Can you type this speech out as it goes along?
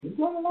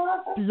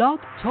Blog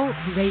Talk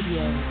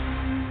Radio.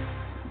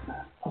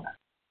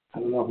 I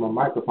don't know if my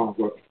microphone's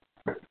working.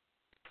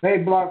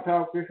 Hey, Blog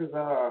Talk, this is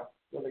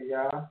Brother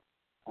Yah. I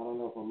don't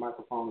know if my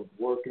microphone is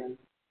working.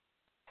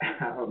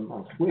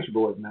 My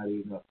switchboard's not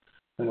even up.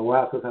 It's been a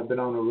while since I've been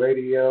on the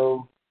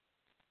radio,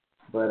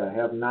 but I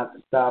have not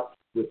stopped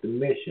with the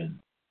mission.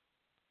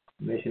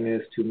 The mission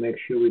is to make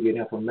sure we get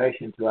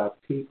information to our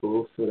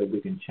people so that we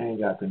can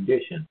change our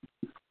condition.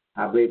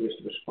 I believe it's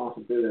the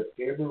responsibility of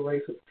every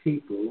race of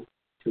people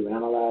to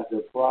analyze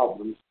their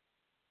problems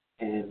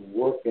and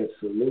work at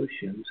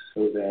solutions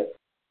so that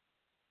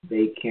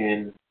they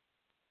can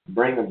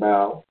bring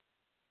about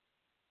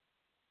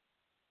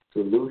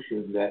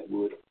solutions that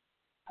would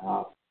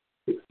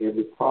fix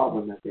every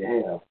problem that they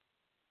have.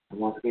 And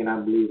once again, I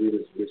believe it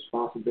is the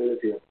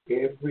responsibility of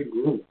every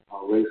group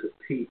or race of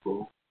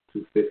people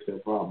to fix their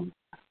problems.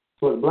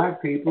 So as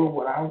black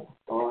people, as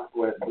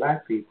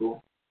black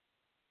people,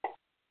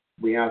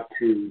 we have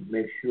to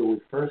make sure we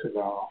first of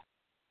all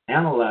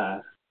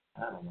analyze.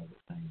 I don't know if this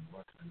thing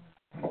works or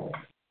not.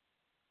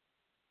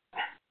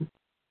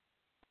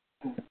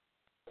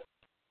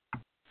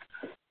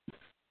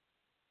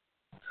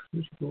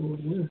 Switchboard,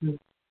 where is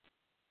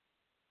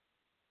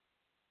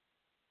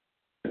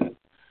it?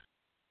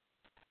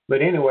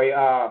 But anyway,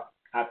 our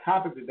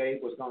topic today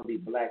was going to be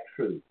Black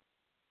Truth.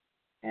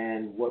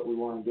 And what we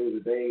want to do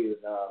today is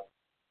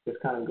just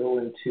kind of go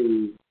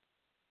into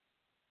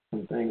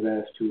some things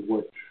as to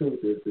what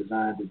truth is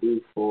designed to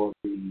do for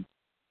the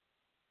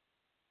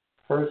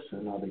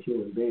person or the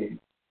human being.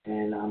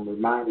 And I'm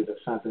reminded of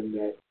something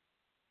that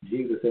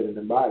Jesus said in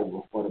the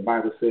Bible, or the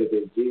Bible said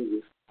that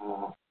Jesus,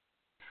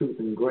 truth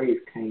and grace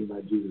came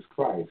by Jesus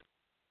Christ.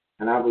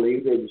 And I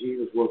believe that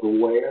Jesus was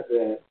aware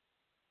that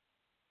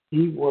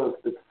he was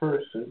the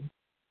person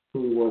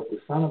who was the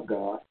Son of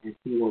God, and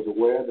he was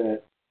aware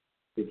that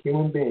the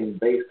human being,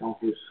 based on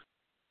his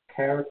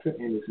character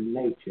and his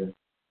nature,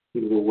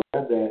 he was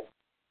aware that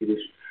it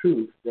is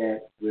truth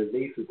that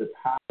releases the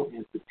power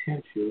and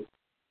potential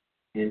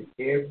in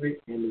every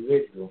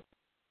individual.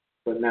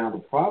 But now the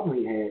problem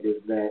he had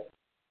is that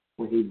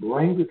when he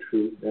brings the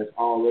truth, there's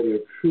already a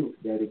truth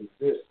that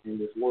exists in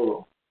this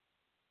world.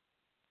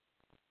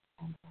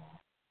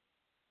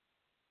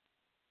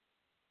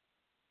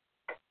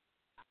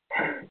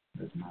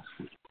 That's my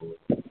switchboard.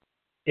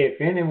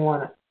 If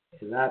anyone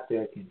is out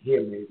there can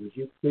hear me, would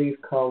you please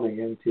call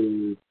in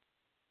to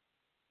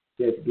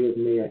just give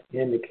me an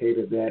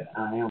indicator that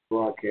I am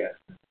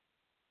broadcasting?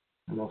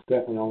 I most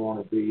definitely don't want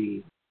to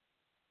be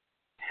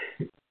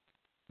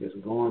just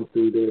going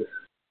through this.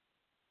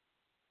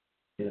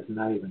 It's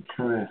not even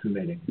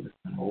transmitting. It's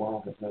been a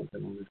while since I've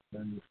been on this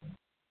thing.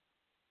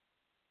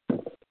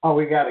 Oh,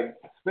 we got a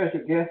special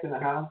guest in the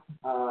house,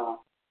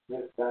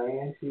 Miss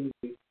Diane.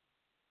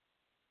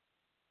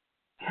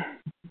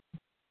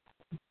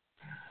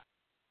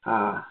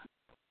 I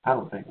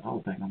don't think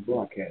I'm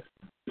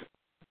broadcasting.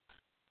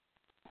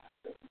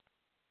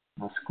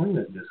 My screen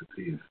has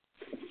disappeared.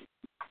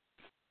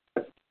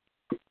 I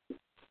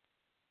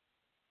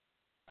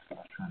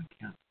was trying to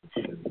cancel the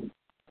show.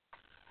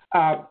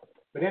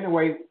 But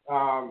anyway,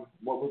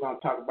 what we're going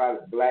to talk about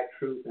is Black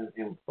Truth,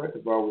 and first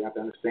of all, we have to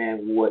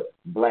understand what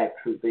Black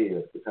Truth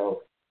is,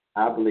 because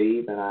I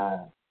believe and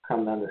I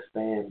come to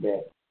understand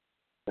that,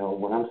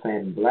 when I'm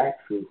saying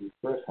Black Truth, we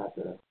first have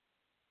to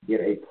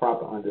get a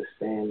proper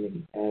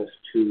understanding as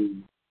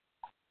to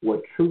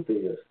what truth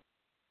is.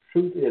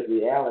 Truth is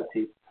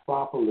reality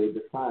properly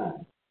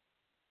defined.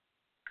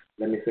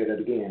 Let me say that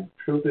again.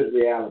 Truth is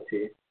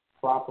reality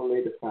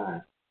properly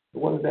defined. So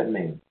what does that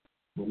mean?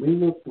 When we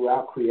look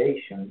throughout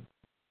creation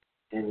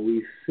and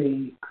we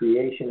see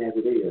creation as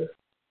it is,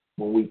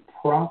 when we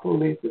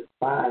properly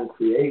define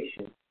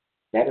creation,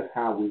 that is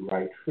how we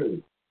write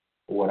truth.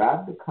 What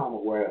I've become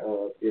aware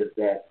of is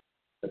that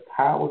the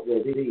powers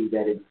that be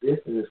that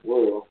exist in this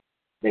world,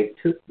 they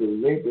took the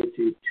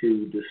liberty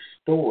to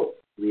distort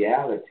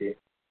reality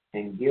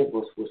and give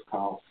us what's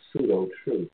called pseudo-truth.